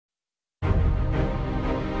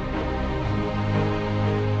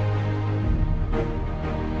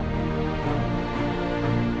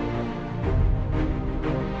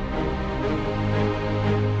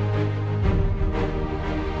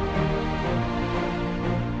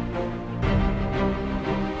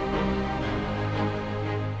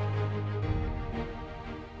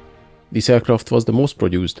This aircraft was the most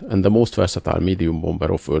produced and the most versatile medium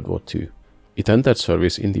bomber of World War II. It entered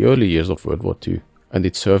service in the early years of World War II, and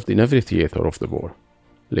it served in every theater of the war.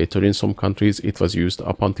 Later in some countries it was used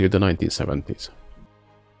up until the 1970s.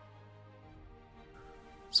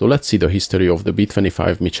 So let's see the history of the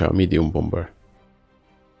B-25 Mitchell medium bomber.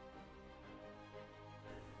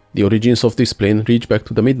 The origins of this plane reach back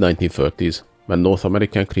to the mid-1930s, when North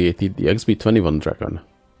America created the XB-21 Dragon.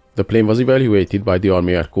 The plane was evaluated by the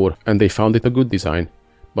Army Air Corps and they found it a good design,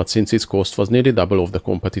 but since its cost was nearly double of the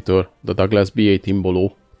competitor, the Douglas B-18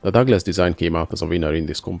 Bolo, the Douglas design came out as a winner in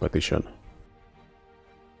this competition.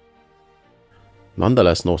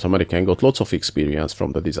 Nonetheless, North American got lots of experience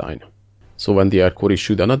from the design. So when the Air Corps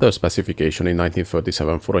issued another specification in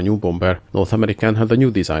 1937 for a new bomber, North American had a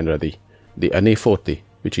new design ready, the NA-40,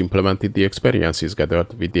 which implemented the experiences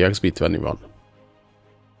gathered with the XB-21.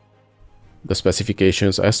 The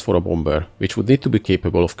specifications asked for a bomber which would need to be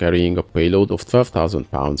capable of carrying a payload of 12,000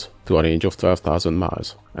 pounds to a range of 12,000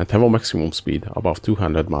 miles and have a maximum speed above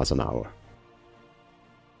 200 miles an hour.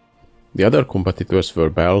 The other competitors were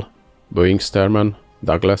Bell, Boeing Stearman,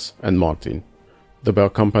 Douglas and Martin. The Bell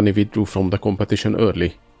company withdrew from the competition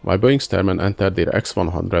early, while Boeing Stearman entered their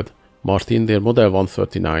X-100, Martin their Model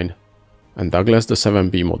 139 and Douglas the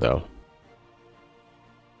 7B model.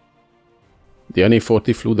 The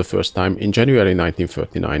NA-40 flew the first time in January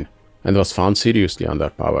 1939 and was found seriously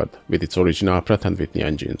underpowered with its original Pratt & Whitney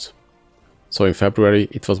engines. So in February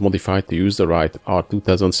it was modified to use the Wright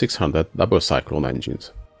R2600 double cyclone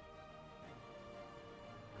engines.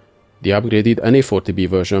 The upgraded NA-40B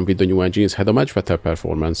version with the new engines had a much better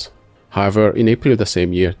performance. However, in April the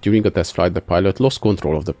same year, during a test flight, the pilot lost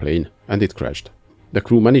control of the plane and it crashed. The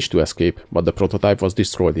crew managed to escape, but the prototype was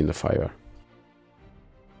destroyed in the fire.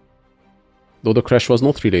 Though the crash was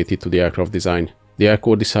not related to the aircraft design, the Air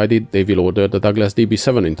Corps decided they will order the Douglas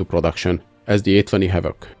DB-7 into production as the A-20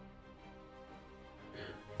 Havoc.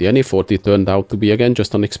 The NA-40 turned out to be again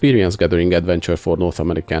just an experience-gathering adventure for North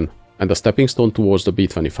American and a stepping stone towards the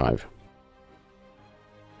B-25.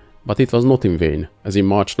 But it was not in vain, as in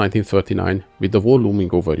March 1939, with the war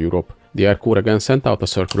looming over Europe, the Air Corps again sent out a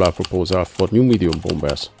circular proposal for new medium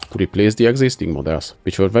bombers to replace the existing models,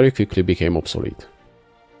 which were very quickly became obsolete.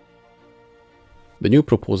 The new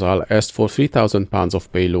proposal asked for 3,000 pounds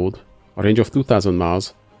of payload, a range of 2,000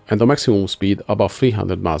 miles, and a maximum speed above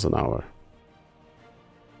 300 miles an hour.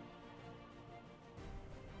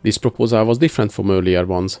 This proposal was different from earlier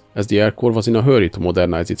ones, as the Air Corps was in a hurry to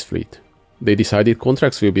modernize its fleet. They decided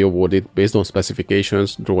contracts will be awarded based on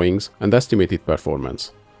specifications, drawings, and estimated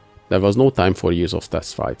performance. There was no time for years of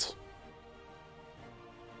test flights.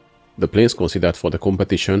 The planes considered for the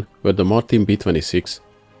competition were the Martin B-26,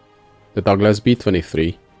 the Douglas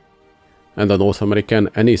B-23, and the North American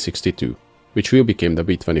NA-62, which will become the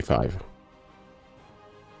B-25.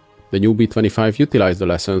 The new B-25 utilized the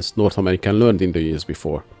lessons North American learned in the years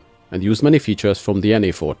before, and used many features from the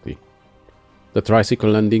NA-40. The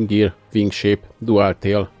tricycle landing gear, wing shape, dual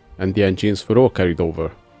tail, and the engines were all carried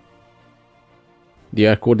over. The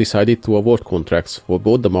Air Corps decided to award contracts for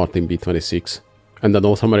both the Martin B-26 and the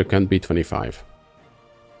North American B-25.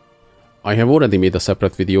 I have already made a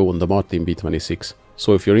separate video on the Martin B-26,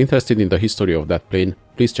 so if you're interested in the history of that plane,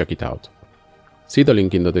 please check it out. See the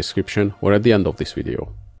link in the description or at the end of this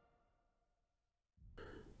video.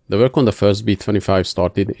 The work on the first B-25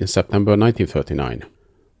 started in September 1939.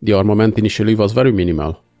 The armament initially was very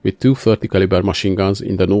minimal, with two 30 caliber machine guns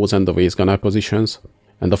in the nose and the waist gunner positions,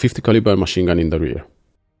 and a 50 caliber machine gun in the rear.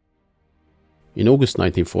 In August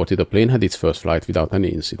 1940 the plane had its first flight without any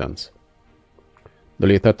incidents. The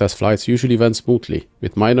later test flights usually went smoothly,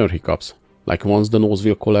 with minor hiccups, like once the nose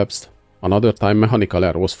wheel collapsed, another time mechanical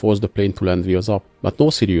errors forced the plane to land wheels up, but no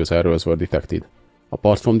serious errors were detected,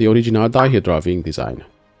 apart from the original dihedral wing design.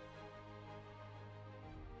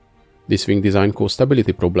 This wing design caused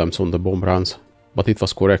stability problems on the bomb runs, but it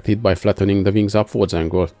was corrected by flattening the wings upwards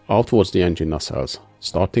angle outwards the engine nacelles,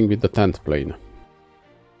 starting with the 10th plane.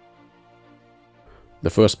 The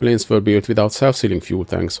first planes were built without self-sealing fuel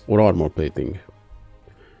tanks or armor plating.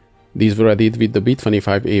 These were added with the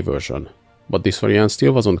B-25A version, but this variant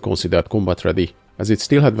still wasn't considered combat ready, as it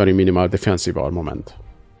still had very minimal defensive armament.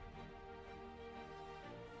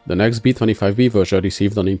 The next B-25B version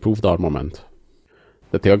received an improved armament.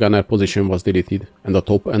 The tail gunner position was deleted and the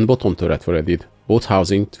top and bottom turret were added, both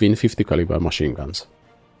housing twin 50 caliber machine guns.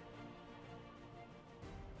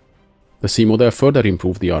 The C model further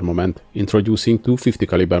improved the armament, introducing two 50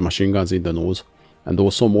 caliber machine guns in the nose and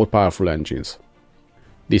also more powerful engines.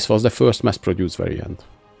 This was the first mass-produced variant.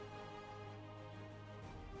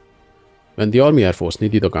 When the Army Air Force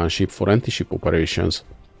needed a gunship for anti-ship operations,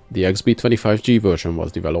 the B-25G version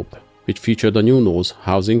was developed, which featured a new nose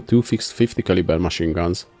housing 2 fixed 50 caliber machine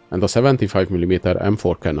guns and a 75mm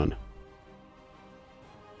M4 cannon.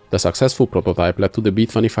 The successful prototype led to the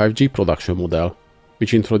B-25G production model,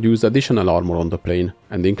 which introduced additional armor on the plane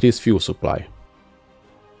and increased fuel supply.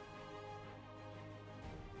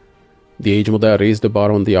 The H model raised the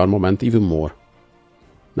bar on the armament even more,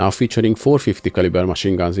 now featuring 4 50 caliber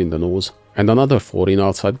machine guns in the nose and another 4 in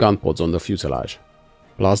outside gun pods on the fuselage,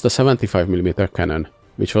 plus the 75mm cannon,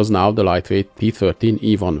 which was now the lightweight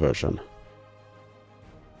T-13E1 version.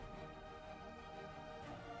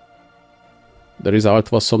 The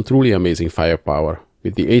result was some truly amazing firepower,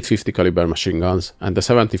 with the 850 caliber machine guns and the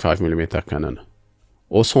 75mm cannon.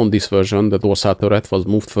 Also on this version, the dorsal turret was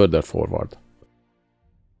moved further forward.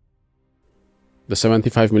 The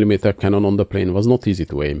 75mm cannon on the plane was not easy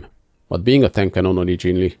to aim, but being a tank cannon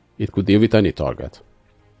originally, it could deal with any target.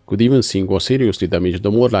 Could even sink or seriously damage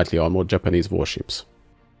the more lightly armored Japanese warships.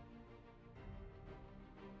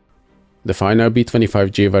 The final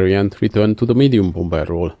B-25J variant returned to the medium bomber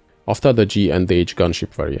role after the G and H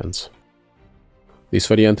gunship variants. This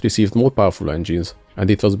variant received more powerful engines, and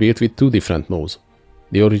it was built with 2 different noses,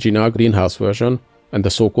 the original greenhouse version and the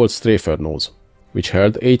so-called strafer nose, which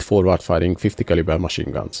held 8 forward-firing 50 caliber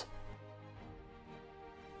machine guns.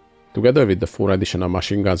 Together with the 4 additional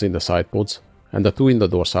machine guns in the side pods and the 2 in the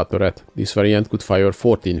dorsal turret, this variant could fire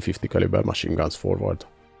 14 50 caliber machine guns forward.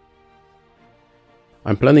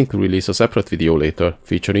 I'm planning to release a separate video later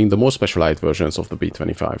featuring the more specialized versions of the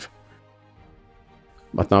B-25.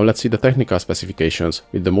 But now let's see the technical specifications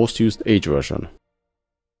with the most used H version.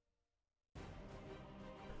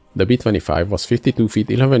 The B-25 was 52 feet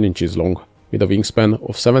 11 inches long with a wingspan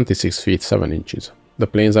of 76 feet 7 inches. The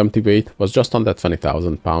plane's empty weight was just under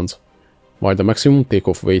 20,000 pounds, while the maximum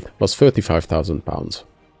takeoff weight was 35,000 pounds.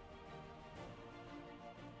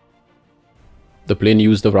 The plane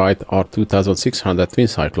used the Wright R2600 twin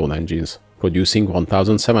cyclone engines, producing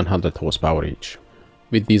 1,700 horsepower each.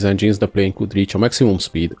 With these engines, the plane could reach a maximum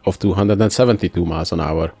speed of 272 miles an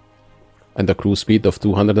hour and a cruise speed of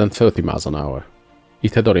 230 miles an hour.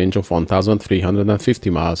 It had a range of 1,350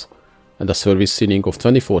 miles and a service ceiling of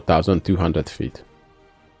 24,200 feet.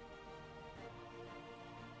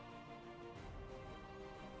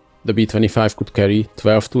 The B-25 could carry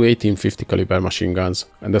 12 to 18 50 caliber machine guns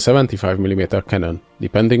and a 75mm cannon,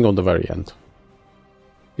 depending on the variant.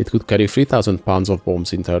 It could carry 3,000 pounds of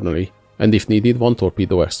bombs internally, and if needed, 1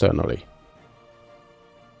 torpedo externally.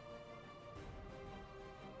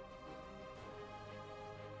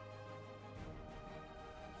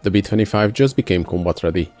 The B-25 just became combat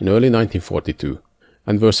ready in early 1942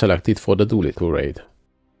 and were selected for the Doolittle raid.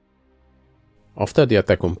 After the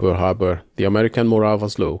attack on Pearl Harbor, the American morale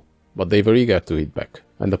was low, but they were eager to hit back,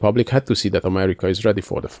 and the public had to see that America is ready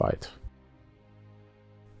for the fight.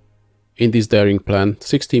 In this daring plan,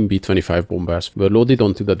 16 B-25 bombers were loaded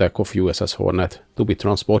onto the deck of USS Hornet to be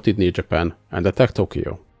transported near Japan and attack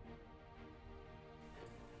Tokyo.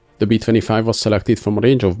 The B-25 was selected from a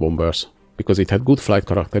range of bombers because it had good flight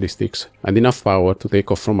characteristics and enough power to take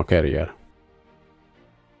off from a carrier.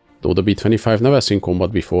 Though the B-25 never seen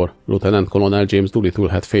combat before, Lieutenant Colonel James Doolittle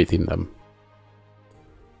had faith in them.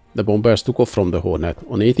 The bombers took off from the Hornet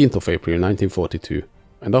on 18th of April 1942,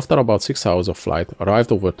 and after about 6 hours of flight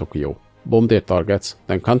arrived over Tokyo, bombed their targets,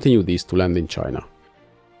 then continued east to land in China.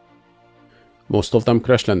 Most of them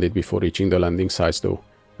crash-landed before reaching the landing sites though,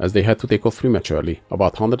 as they had to take off prematurely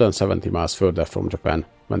about 170 miles further from Japan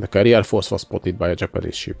when the carrier force was spotted by a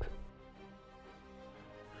Japanese ship.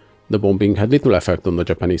 The bombing had little effect on the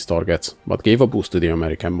Japanese targets, but gave a boost to the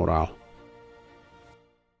American morale.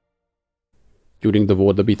 During the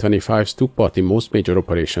war, the B-25s took part in most major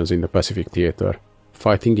operations in the Pacific theater,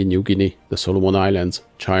 fighting in New Guinea, the Solomon Islands,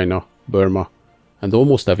 China, Burma, and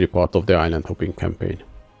almost every part of the island-hopping campaign.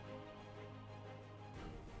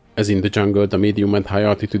 As in the jungle, the medium and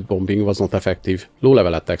high-altitude bombing was not effective,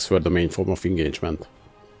 low-level attacks were the main form of engagement.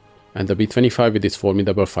 And the B-25 with its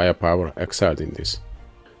formidable firepower excelled in this.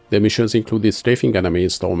 Their missions included strafing enemy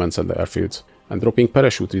installments and airfields, and dropping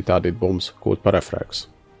parachute-retarded bombs called parafrags.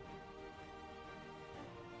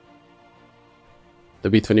 The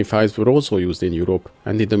B-25s were also used in Europe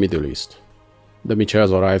and in the Middle East. The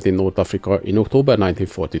Mitchells arrived in North Africa in October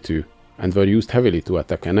 1942 and were used heavily to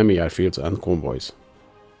attack enemy airfields and convoys.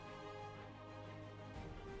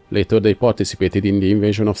 Later they participated in the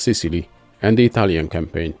invasion of Sicily and the Italian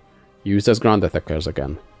campaign, used as ground attackers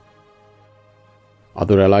again.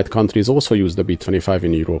 Other Allied countries also used the B-25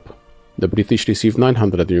 in Europe. The British received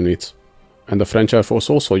 900 units, and the French Air Force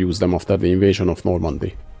also used them after the invasion of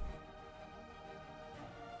Normandy.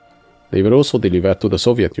 They were also delivered to the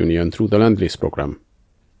Soviet Union through the Lend-Lease program.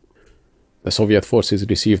 The Soviet forces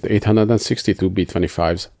received 862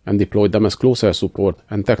 B-25s and deployed them as close air support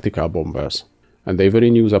and tactical bombers, and they were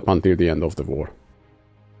in use up until the end of the war.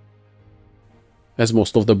 As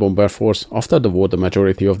most of the bomber force, after the war the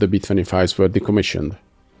majority of the B-25s were decommissioned,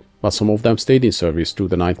 but some of them stayed in service through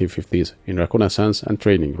the 1950s in reconnaissance and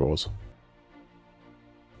training roles.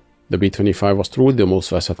 The B-25 was truly the most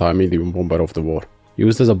versatile medium bomber of the war,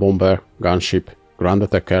 used as a bomber, gunship, ground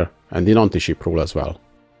attacker, and in anti-ship role as well.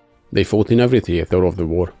 They fought in every theater of the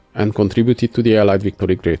war and contributed to the Allied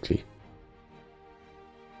victory greatly.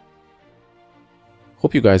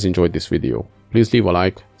 Hope you guys enjoyed this video. Please leave a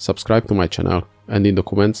like, subscribe to my channel, and in the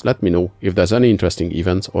comments let me know if there's any interesting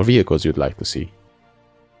events or vehicles you'd like to see.